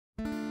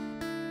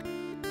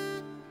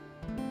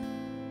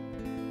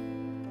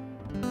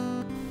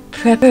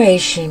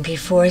Preparation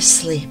before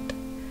sleep.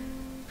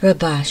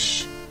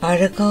 Rabash,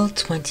 Article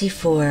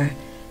 24,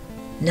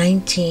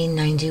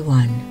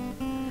 1991.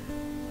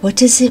 What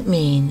does it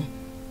mean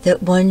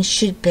that one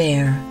should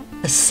bear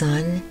a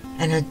son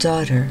and a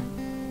daughter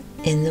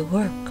in the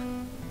work?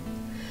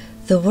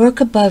 The work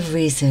above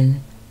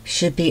reason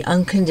should be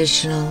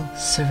unconditional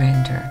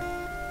surrender.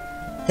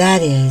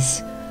 That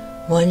is,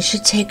 one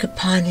should take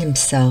upon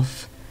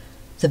himself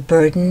the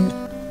burden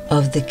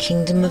of the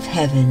kingdom of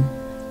heaven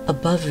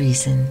above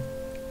reason.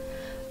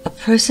 A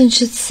person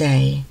should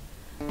say,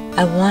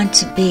 I want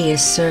to be a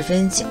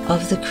servant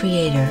of the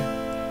Creator,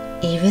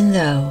 even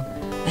though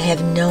I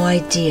have no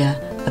idea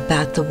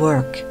about the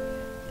work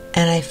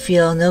and I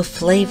feel no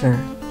flavor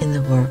in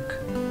the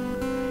work.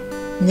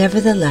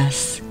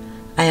 Nevertheless,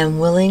 I am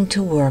willing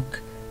to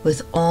work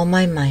with all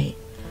my might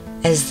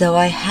as though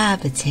I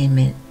have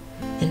attainment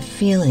and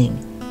feeling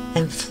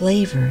and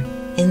flavor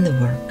in the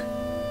work.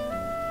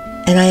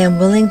 And I am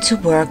willing to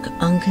work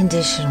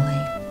unconditionally.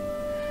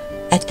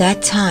 At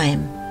that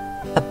time,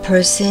 a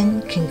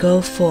person can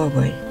go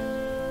forward,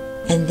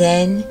 and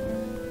then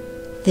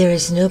there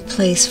is no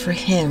place for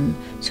him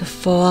to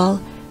fall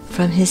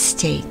from his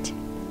state,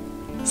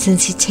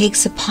 since he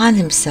takes upon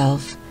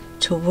himself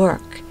to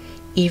work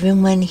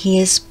even when he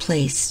is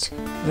placed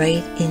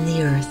right in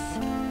the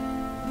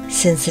earth,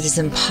 since it is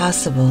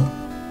impossible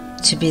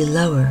to be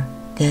lower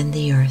than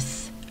the earth.